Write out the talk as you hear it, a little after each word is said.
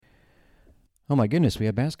Oh my goodness, we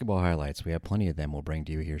have basketball highlights. We have plenty of them we'll bring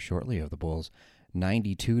to you here shortly of the Bulls'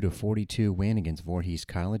 92-42 win against Voorhees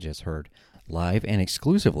College, as heard live and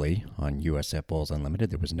exclusively on USF Bulls Unlimited.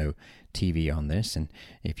 There was no TV on this, and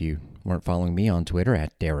if you weren't following me on Twitter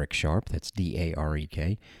at Derek Sharp, that's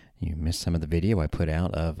D-A-R-E-K, you missed some of the video I put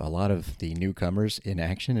out of a lot of the newcomers in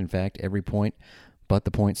action. In fact, every point but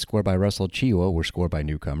the points scored by Russell Chiwa were scored by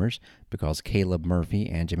newcomers because Caleb Murphy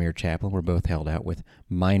and Jameer Chaplin were both held out with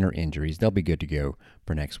minor injuries. They'll be good to go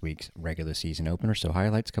for next week's regular season opener. So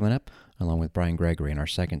highlights coming up, along with Brian Gregory. In our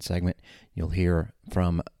second segment, you'll hear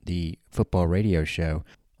from the football radio show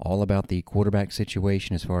all about the quarterback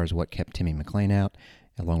situation as far as what kept Timmy McClain out,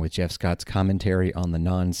 along with Jeff Scott's commentary on the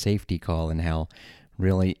non-safety call and how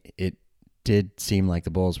really it did seem like the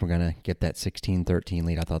Bulls were going to get that 16-13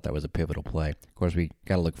 lead. I thought that was a pivotal play. Of course, we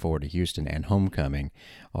got to look forward to Houston and homecoming.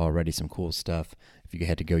 Already some cool stuff. If you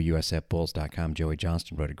head to gousfbulls.com, Joey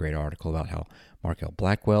Johnston wrote a great article about how Markel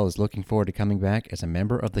Blackwell is looking forward to coming back as a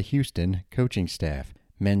member of the Houston coaching staff.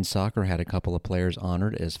 Men's soccer had a couple of players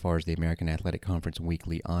honored as far as the American Athletic Conference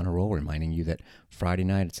Weekly Honor Roll, reminding you that Friday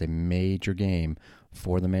night it's a major game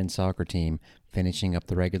for the men's soccer team, finishing up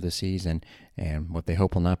the regular season and what they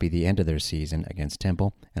hope will not be the end of their season against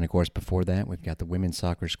Temple. And, of course, before that, we've got the women's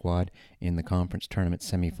soccer squad in the conference tournament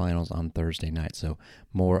semifinals on Thursday night. So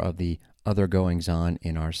more of the other goings-on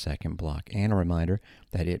in our second block. And a reminder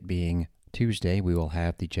that it being Tuesday, we will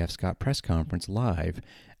have the Jeff Scott press conference live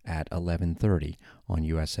at 11:30 on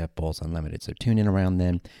USF Bulls Unlimited. So tune in around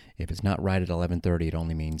then. If it's not right at 11:30, it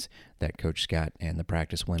only means that Coach Scott and the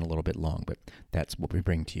practice went a little bit long, but that's what we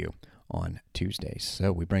bring to you on Tuesdays.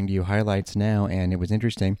 So we bring to you highlights now, and it was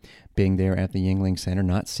interesting being there at the Yuengling Center,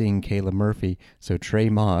 not seeing Caleb Murphy. So Trey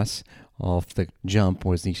Moss off the jump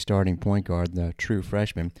was the starting point guard, the true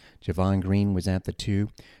freshman. Javon Green was at the 2.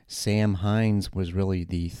 Sam Hines was really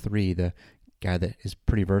the 3, the guy that is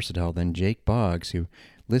pretty versatile. Then Jake Boggs, who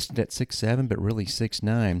listed at 6'7", but really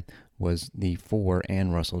 6'9", was the 4,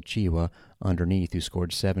 and Russell Chiwa underneath, who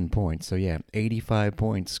scored 7 points. So, yeah, 85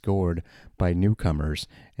 points scored by newcomers.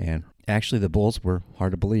 And actually, the Bulls were,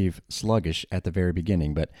 hard to believe, sluggish at the very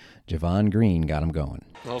beginning, but Javon Green got them going.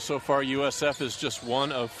 Well, so far, USF is just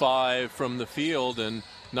 1 of 5 from the field and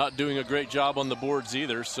not doing a great job on the boards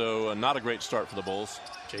either, so not a great start for the Bulls.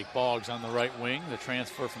 Jake Boggs on the right wing, the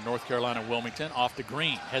transfer from North Carolina Wilmington, off to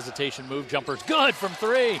Green. Hesitation move, jumper's good from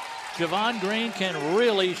 3. Javon Green can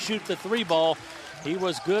really shoot the 3 ball. He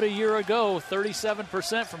was good a year ago,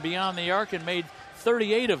 37% from beyond the arc, and made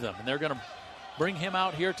 38 of them. And they're going to bring him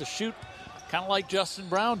out here to shoot kind of like Justin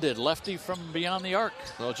Brown did, lefty from beyond the arc.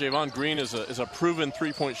 Well, Javon Green is a proven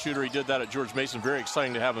three-point shooter. He did that at George Mason. Very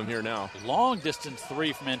exciting to have him here now. Long distance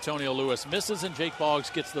 3 from Antonio Lewis. Misses, and Jake Boggs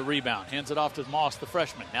gets the rebound. Hands it off to Moss, the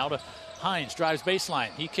freshman. Now to Hines, drives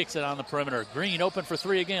baseline. He kicks it on the perimeter. Green open for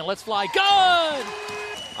 3 again. Let's fly. Good!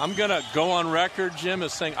 I'm going to go on record, Jim,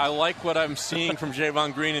 as saying I like what I'm seeing from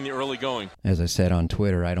Javon Green in the early going. As I said on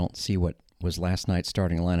Twitter, I don't see what was last night's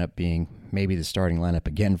starting lineup being maybe the starting lineup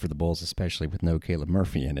again for the Bulls, especially with no Caleb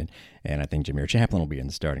Murphy in it. And I think Jameer Chaplin will be in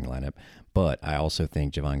the starting lineup. But I also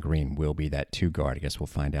think Javon Green will be that 2 guard. I guess we'll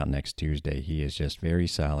find out next Tuesday. He is just very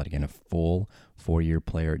solid. Again, a full 4-year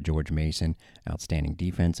player at George Mason, outstanding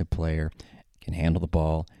defensive player, can handle the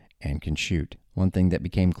ball, and can shoot. One thing that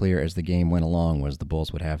became clear as the game went along was the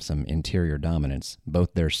Bulls would have some interior dominance,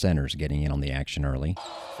 both their centers getting in on the action early.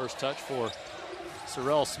 First touch for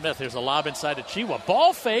Sorrell Smith. Here's a lob inside to Chiwa.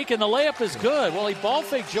 Ball fake, and the layup is good. Well, he ball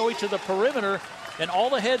faked Joey to the perimeter, and all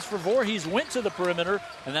the heads for Voorhees went to the perimeter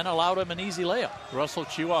and then allowed him an easy layup. Russell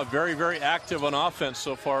Chiwa very, very active on offense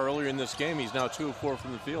so far earlier in this game. He's now 2 of 4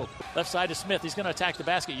 from the field. Left side to Smith. He's going to attack the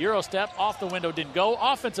basket. Euro step off the window, didn't go.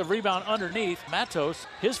 Offensive rebound underneath. Matos,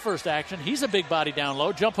 his first action. He's a big body down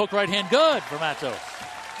low. Jump hook right hand, good for Matos.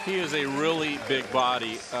 He is a really big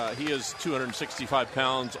body. He is 265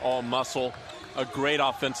 pounds, all muscle. A great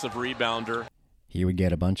offensive rebounder. He would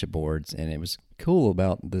get a bunch of boards, and it was cool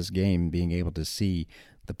about this game being able to see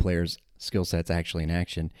the players' skill sets actually in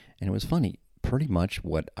action. And it was funny, pretty much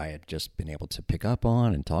what I had just been able to pick up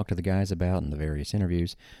on and talk to the guys about in the various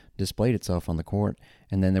interviews displayed itself on the court.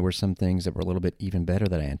 And then there were some things that were a little bit even better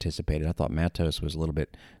than I anticipated. I thought Matos was a little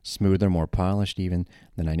bit smoother, more polished even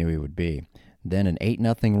than I knew he would be. Then an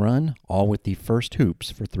 8-0 run, all with the first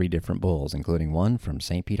hoops for 3 different Bulls, including one from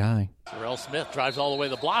St. Pete High. Sorrell Smith drives all the way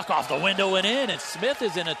the block off the window and in, and Smith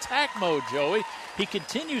is in attack mode, Joey. He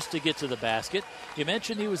continues to get to the basket. You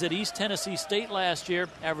mentioned he was at East Tennessee State last year,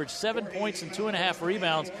 averaged 7 points and 2.5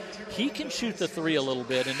 rebounds. He can shoot the 3 a little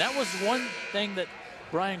bit, and that was one thing that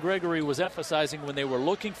Brian Gregory was emphasizing when they were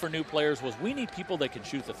looking for new players was we need people that can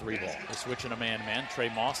shoot the three ball. They're switching a man-to-man. Trey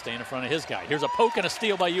Moss staying in front of his guy. Here's a poke and a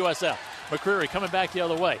steal by USF. McCreary coming back the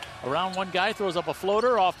other way. Around one guy, throws up a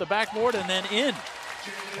floater off the backboard and then in.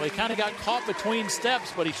 Well, he kind of got caught between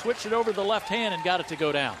steps, but he switched it over to the left hand and got it to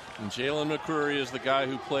go down. And Jalen McCreary is the guy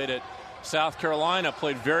who played at South Carolina,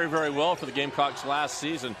 played very, very well for the Gamecocks last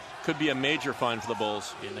season. Could be a major find for the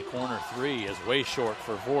Bulls. In the corner, three is way short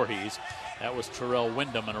for Voorhees. That was Terrell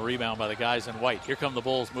Wyndham, and a rebound by the guys in white. Here come the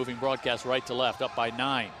Bulls, moving broadcast right to left, up by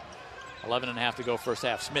 9. 11.5 to go first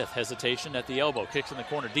half. Smith, hesitation at the elbow, kicks in the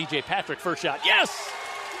corner. DJ Patrick, first shot. Yes!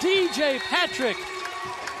 DJ Patrick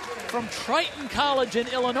from Triton College in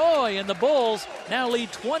Illinois, and the Bulls now lead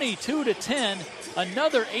 22-10.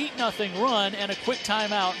 Another 8-0 run and a quick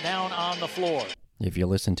timeout down on the floor. If you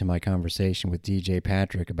listen to my conversation with DJ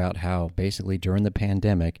Patrick about how basically during the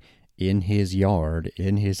pandemic, in his yard,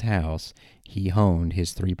 in his house, he honed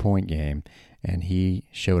his three-point game, and he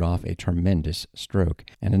showed off a tremendous stroke.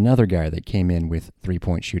 And another guy that came in with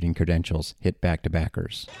three-point shooting credentials hit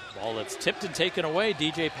back-to-backers. Ball that's tipped and taken away.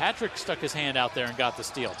 DJ Patrick stuck his hand out there and got the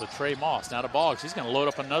steal to Trey Moss. Now to Boggs. He's going to load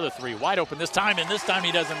up another three. Wide open this time, and this time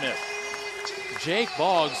he doesn't miss. Jake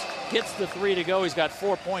Boggs gets the three to go. He's got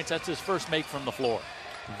 4 points. That's his first make from the floor.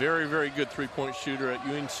 Very, very good three-point shooter at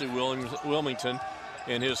UNC Wilmington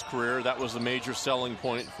in his career. That was the major selling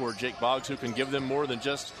point for Jake Boggs, who can give them more than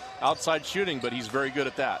just outside shooting, but he's very good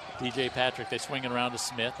at that. DJ Patrick, they swing it around to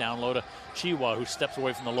Smith. Down low to Chiwa, who steps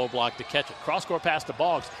away from the low block to catch it. Cross-court pass to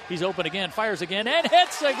Boggs. He's open again, fires again, and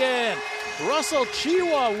hits again. Russell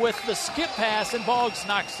Chiwa with the skip pass, and Boggs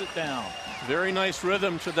knocks it down. Very nice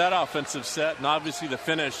rhythm to that offensive set, and obviously the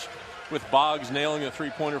finish with Boggs nailing a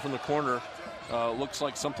three-pointer from the corner looks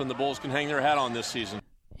like something the Bulls can hang their hat on this season.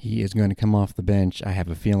 He is going to come off the bench, I have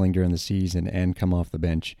a feeling, during the season and come off the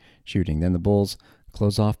bench shooting. Then the Bulls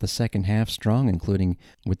close off the second half strong, including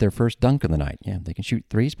with their first dunk of the night. Yeah, they can shoot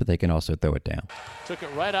threes, but they can also throw it down. Took it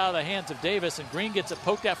right out of the hands of Davis, and Green gets it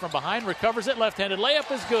poked at from behind, recovers it, left-handed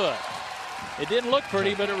layup is good. It didn't look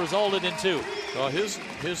pretty, but it resulted in 2. Well, his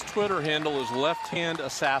Twitter handle is Left Hand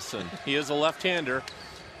Assassin. He is a left-hander,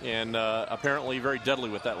 and apparently very deadly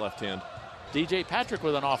with that left hand. DJ Patrick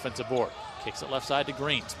with an offensive board. Kicks it left side to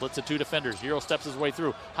Green. Splits the 2 defenders. Euro steps his way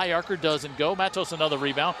through. Hayarker doesn't go. Matos another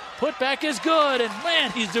rebound. Put back is good. And, man,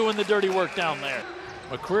 he's doing the dirty work down there.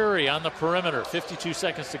 McCreary on the perimeter. 52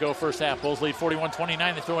 seconds to go first half. Bulls lead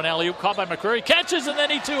 41-29. They throw an alley-oop. Caught by McCreary. Catches, and then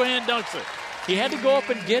he two-hand dunks it. He had to go up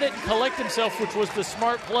and get it and collect himself, which was the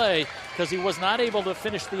smart play, because he was not able to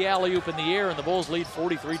finish the alley-oop in the air, and the Bulls lead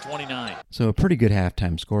 43-29. So a pretty good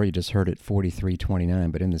halftime score. You just heard it,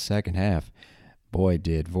 43-29. But in the second half, boy,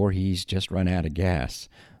 did Voorhees just run out of gas.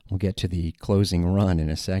 We'll get to the closing run in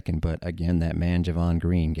a second, but again, that man Javon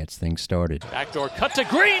Green gets things started. Backdoor cut to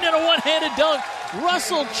Green and a one-handed dunk.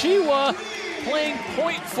 Russell Chiwa playing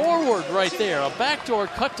point forward right there. A backdoor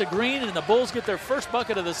cut to Green, and the Bulls get their first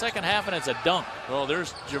bucket of the second half, and it's a dunk. Well,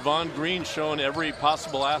 there's Javon Green showing every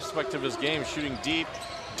possible aspect of his game, shooting deep,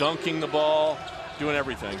 dunking the ball, doing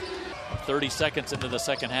everything. 30 seconds into the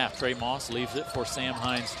second half, Trey Moss leaves it for Sam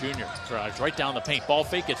Hines Jr. Drives right down the paint. Ball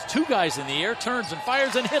fake, gets 2 guys in the air, turns and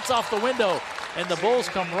fires and hits off the window. And the Bulls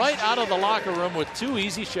come right out of the locker room with 2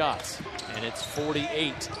 easy shots. And it's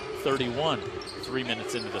 48-31, 3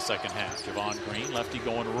 minutes into the second half. Javon Green, lefty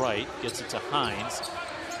going right, gets it to Hines.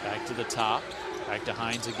 Back to the top. Back to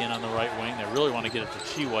Hines again on the right wing. They really want to get it to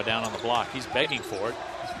Chiwa down on the block. He's begging for it.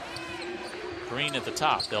 Green at the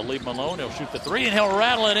top. They'll leave him alone. He'll shoot the 3, and he'll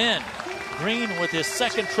rattle it in. Green with his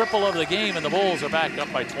second triple of the game, and the Bulls are back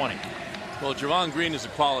up by 20. Well, Javon Green is a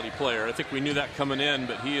quality player. I think we knew that coming in,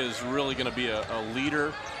 but he is really going to be a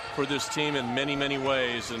leader for this team in many, many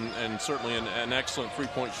ways, and certainly an excellent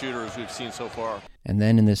three-point shooter as we've seen so far. And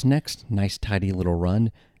then in this next nice, tidy little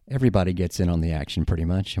run, everybody gets in on the action pretty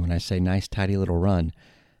much. And when I say nice, tidy little run,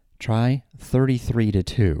 try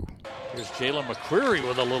 33-2. Here's Jalen McCreary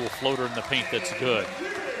with a little floater in the paint that's good.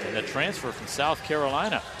 And the transfer from South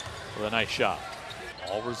Carolina with a nice shot.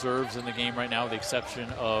 All reserves in the game right now with the exception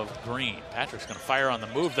of Green. Patrick's going to fire on the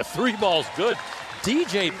move. The 3 ball's good.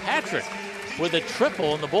 DJ Patrick with a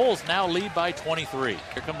triple, and the Bulls now lead by 23. Here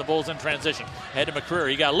come the Bulls in transition. Head to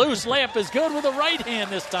McCreary. He got loose. Layup is good with the right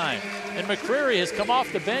hand this time. And McCreary has come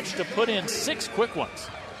off the bench to put in 6 quick ones.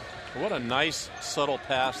 What a nice, subtle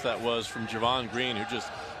pass that was from Javon Green, who just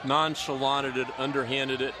nonchalanted it,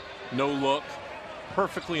 underhanded it, no look.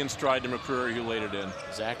 perfectly in stride to McCreary, who laid it in.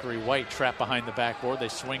 Zachary White trapped behind the backboard. They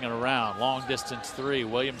swing it around. Long distance three.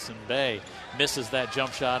 Williamson Bay misses that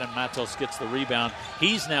jump shot, and Matos gets the rebound.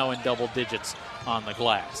 He's now in double digits on the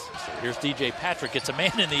glass. So here's DJ Patrick. Gets a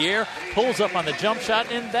man in the air, pulls up on the jump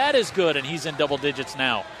shot, and that is good, and he's in double digits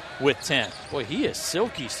now with 10. Boy, he is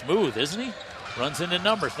silky smooth, isn't he? Runs into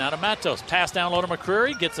numbers. Now to Matos. Pass down low to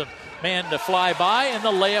McCreary. Gets a man to fly by, and the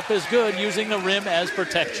layup is good, using the rim as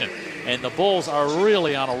protection. And the Bulls are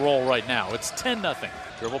really on a roll right now. It's 10-0.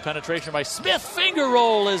 Dribble penetration by Smith. Finger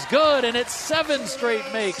roll is good, and it's 7 straight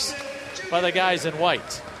makes by the guys in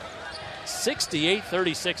white.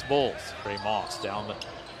 68-36 Bulls. Trey Moss down the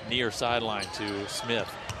near sideline to Smith.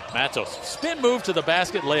 Matos. Spin move to the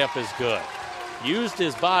basket. Layup is good. Used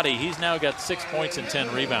his body. He's now got 6 points and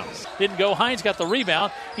 10 rebounds. Didn't go. Hines got the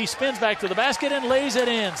rebound. He spins back to the basket and lays it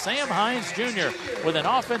in. Sam Hines Jr. with an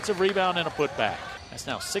offensive rebound and a putback. That's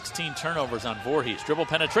now 16 turnovers on Voorhees. Dribble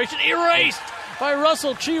penetration erased by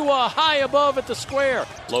Russell Chiwa high above at the square.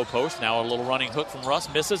 Low post. Now a little running hook from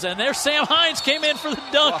Russ. Misses. And there Sam Hines came in for the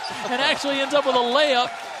dunk and actually ends up with a layup.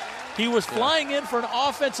 He was flying in for an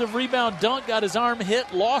offensive rebound dunk, got his arm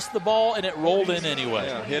hit, lost the ball, and it rolled in anyway.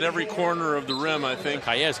 Yeah, hit every corner of the rim, I think.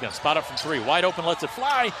 Calle's going to spot up from three. Wide open, lets it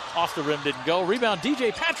fly. Off the rim, didn't go. Rebound,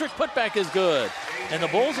 DJ Patrick, putback is good. And the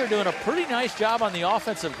Bulls are doing a pretty nice job on the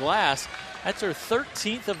offensive glass. That's their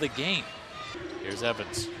 13th of the game. Here's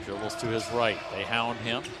Evans, dribbles to his right. They hound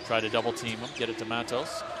him, try to double team him, get it to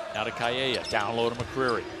Matos. Now to Calle, down low to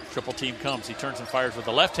McCreary. Triple team comes, he turns and fires with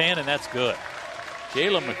the left hand, and that's good.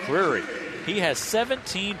 Jalen McCreary, he has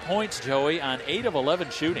 17 points, Joey, on 8 of 11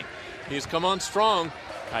 shooting. He's come on strong.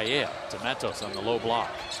 Calle to Matos on the low block.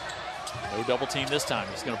 No double team this time.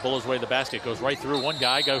 He's going to pull his way to the basket. Goes right through one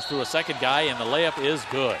guy, goes through a second guy, and the layup is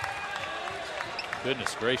good.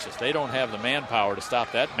 Goodness gracious, they don't have the manpower to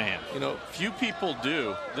stop that man. You know, few people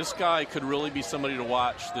do. This guy could really be somebody to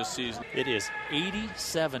watch this season. It is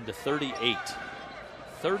 87-38.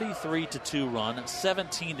 33-2 run,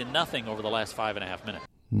 17-0 over the last 5.5 minutes.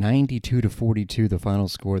 92-42, the final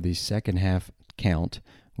score. The second half count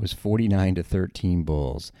was 49-13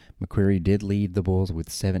 Bulls. McCreary did lead the Bulls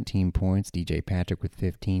with 17 points. DJ Patrick with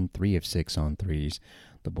 15, 3 of 6 on threes.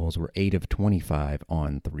 The Bulls were 8 of 25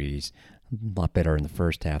 on threes. A lot better in the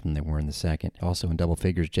first half than they were in the second. Also in double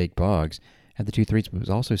figures, Jake Boggs had the 2 threes, but was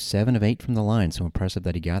also 7 of 8 from the line, so impressive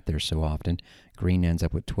that he got there so often. Green ends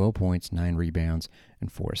up with 12 points, 9 rebounds,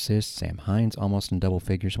 and 4 assists. Sam Hines, almost in double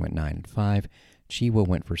figures, went 9 and 5. Chiwa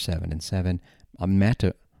went for 7 and 7.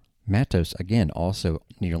 Matos, again, also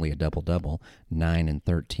nearly a double-double, 9 and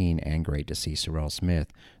 13, and great to see Sorrell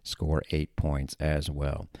Smith score 8 points as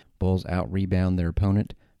well. Bulls out-rebound their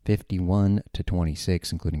opponent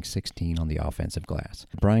 51-26, including 16 on the offensive glass.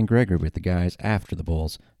 Brian Gregory with the guys after the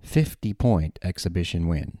Bulls' 50-point exhibition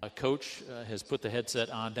win. Coach has put the headset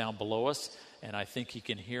on down below us, and I think he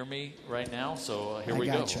can hear me right now, so here we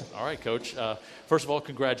go. All right, Coach. First of all,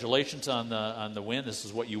 congratulations on the win. This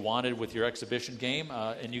is what you wanted with your exhibition game,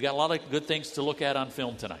 and you got a lot of good things to look at on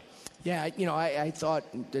film tonight. Yeah, I thought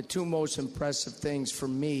the 2 most impressive things for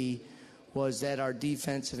me was that our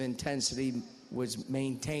defensive intensity was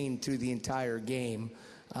maintained through the entire game.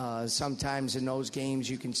 Sometimes in those games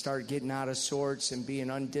you can start getting out of sorts and being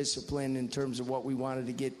undisciplined in terms of what we wanted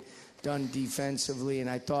to get done defensively, and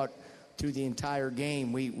I thought through the entire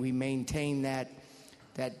game we maintained that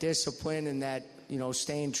discipline and that,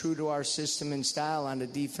 staying true to our system and style on the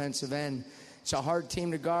defensive end. It's a hard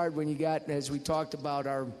team to guard when you got, as we talked about,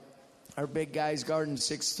 our big guys guarding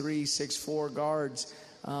 6'3", 6'4" guards.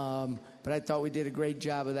 But I thought we did a great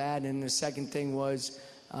job of that. And the second thing was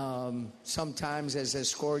sometimes as the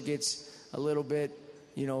score gets a little bit,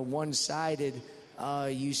 one-sided,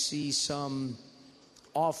 you see some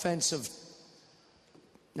offensive,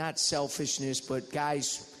 not selfishness, but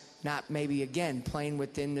guys not maybe, again, playing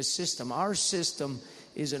within the system. Our system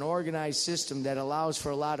is an organized system that allows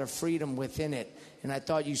for a lot of freedom within it. And I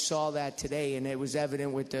thought you saw that today, and it was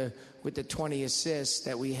evident with the 20 assists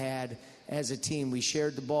that we had as a team. We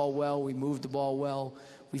shared the ball well. We moved the ball well.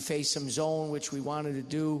 We faced some zone, which we wanted to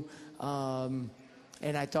do. And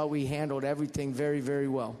I thought we handled everything very, very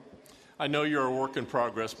well. I know you're a work in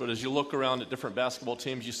progress, but as you look around at different basketball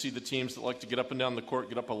teams, you see the teams that like to get up and down the court,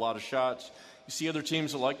 get up a lot of shots. You see other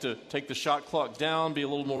teams that like to take the shot clock down, be a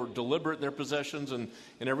little more deliberate in their possessions, and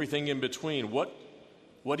everything in between.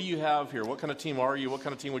 What do you have here? What kind of team are you? What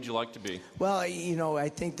kind of team would you like to be? Well, I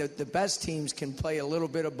think that the best teams can play a little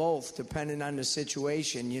bit of both depending on the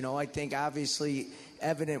situation. I think obviously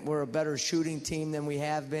evident we're a better shooting team than we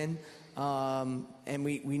have been. And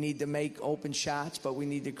we need to make open shots, but we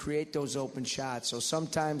need to create those open shots. So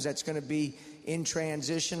sometimes that's going to be in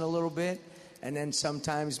transition a little bit. And then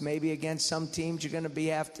sometimes maybe against some teams you're going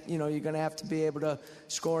to have to be able to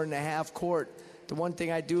score in the half court. The one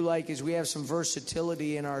thing I do like is we have some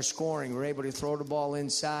versatility in our scoring. We're able to throw the ball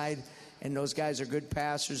inside, and those guys are good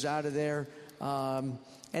passers out of there. And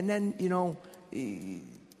then,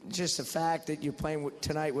 just the fact that you're playing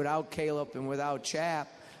tonight without Caleb and without Chap,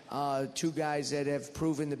 two guys that have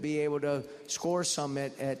proven to be able to score some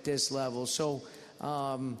at this level. So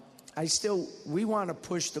we want to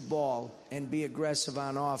push the ball and be aggressive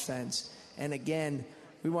on offense. And again,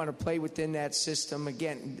 we want to play within that system.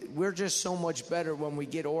 Again, we're just so much better when we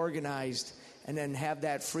get organized and then have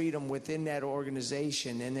that freedom within that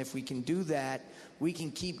organization. And if we can do that, we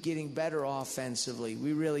can keep getting better offensively.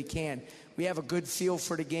 We really can. We have a good feel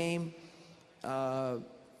for the game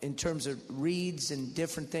in terms of reads and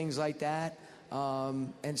different things like that.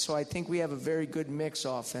 And so I think we have a very good mix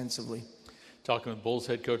offensively. Talking with Bulls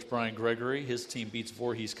head coach Brian Gregory. His team beats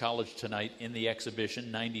Voorhees College tonight in the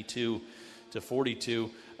exhibition,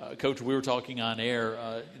 92-42. Coach, we were talking on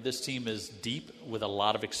air. This team is deep with a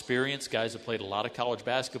lot of experience. Guys have played a lot of college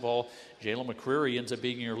basketball. Jalen McCreary ends up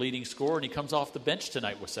being your leading scorer, and he comes off the bench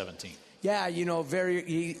tonight with 17. Yeah,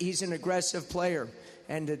 he's an aggressive player.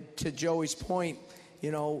 And to Joey's point,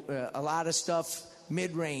 a lot of stuff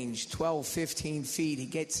mid-range, 12, 15 feet. He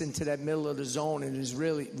gets into that middle of the zone and is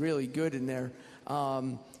really, really good in there.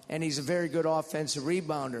 And he's a very good offensive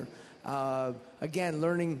rebounder. Again,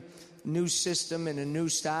 learning new system and a new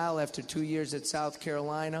style after 2 years at South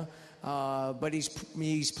Carolina. But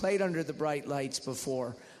he's played under the bright lights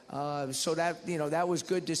before. So that was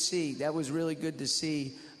good to see. That was really good to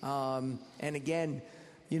see. And again,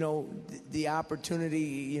 the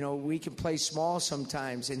opportunity, we can play small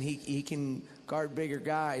sometimes, and he can guard bigger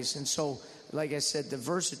guys. And so, like I said, the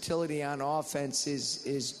versatility on offense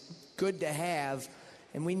is good to have,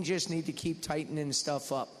 and we just need to keep tightening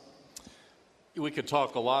stuff up. We could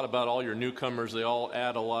talk a lot about all your newcomers. They all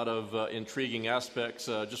add a lot of intriguing aspects.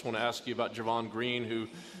 Just want to ask you about Javon Green,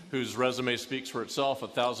 whose resume speaks for itself,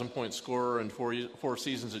 1,000-point scorer in four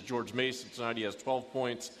seasons at George Mason. Tonight he has 12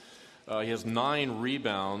 points. He has 9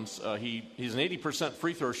 rebounds. He's an 80%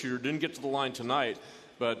 free throw shooter. Didn't get to the line tonight,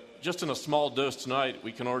 but just in a small dose tonight,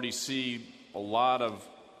 we can already see a lot of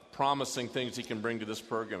promising things he can bring to this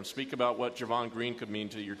program. Speak about what Javon Green could mean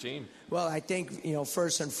to your team. Well, I think,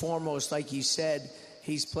 first and foremost, like you said,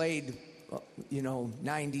 he's played,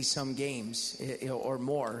 90-some games or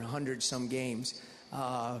more, 100-some games.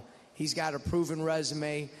 He's got a proven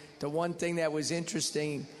resume. The one thing that was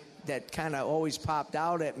interesting that kind of always popped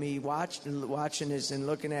out at me watching this and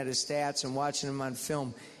looking at his stats and watching him on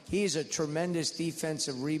film, he's a tremendous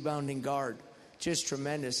defensive rebounding guard. Just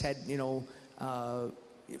tremendous. Had,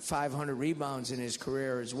 500 rebounds in his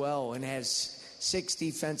career as well, and has 6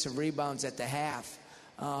 defensive rebounds at the half.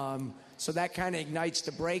 So that kind of ignites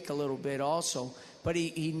the break a little bit also. But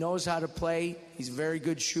he knows how to play. He's a very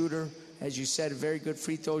good shooter. As you said, a very good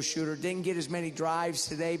free throw shooter. Didn't get as many drives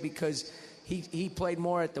today because he played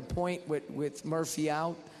more at the point with Murphy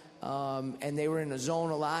out. And they were in the zone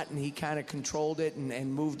a lot, and he kind of controlled it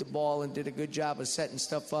and moved the ball and did a good job of setting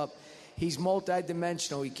stuff up. He's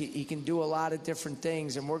multidimensional. He can do a lot of different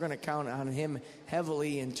things, and we're going to count on him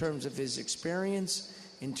heavily in terms of his experience,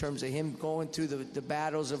 in terms of him going through the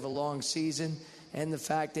battles of a long season, and the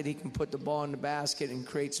fact that he can put the ball in the basket and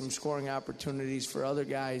create some scoring opportunities for other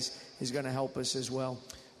guys is going to help us as well.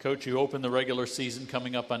 Coach, you open the regular season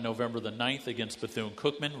coming up on November the 9th against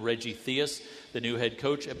Bethune-Cookman. Reggie Theus, the new head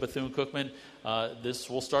coach at Bethune-Cookman. This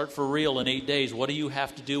will start for real in 8 days. What do you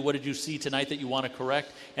have to do? What did you see tonight that you want to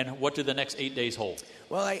correct? And what do the next 8 days hold?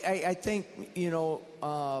 Well, I think,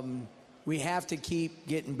 we have to keep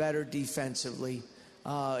getting better defensively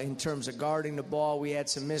in terms of guarding the ball. We had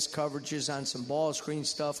some missed coverages on some ball screen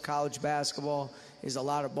stuff. College basketball is a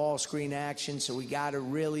lot of ball screen action, so we got to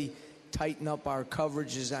really tighten up our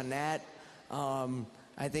coverages on that.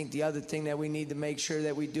 I think the other thing that we need to make sure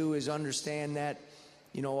that we do is understand that,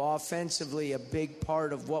 offensively, a big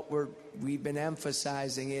part of what we've been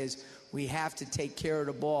emphasizing is we have to take care of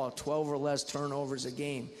the ball, 12 or less turnovers a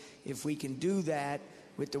game. If we can do that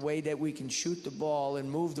with the way that we can shoot the ball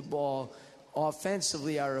and move the ball,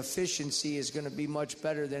 offensively our efficiency is going to be much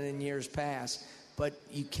better than in years past. But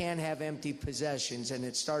you can't have empty possessions, and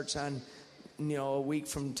it starts on a week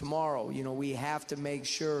from tomorrow. We have to make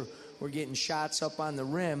sure we're getting shots up on the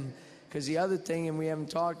rim, because the other thing, and we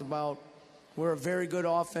haven't talked about, we're a very good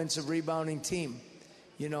offensive rebounding team.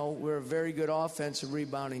 We're a very good offensive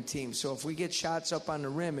rebounding team. So if we get shots up on the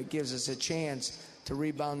rim, it gives us a chance to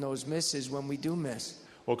rebound those misses when we do miss.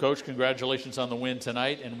 Well, Coach, congratulations on the win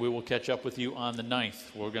tonight, and we will catch up with you on the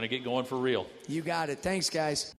 9th. We're going to get going for real. You got it. Thanks, guys.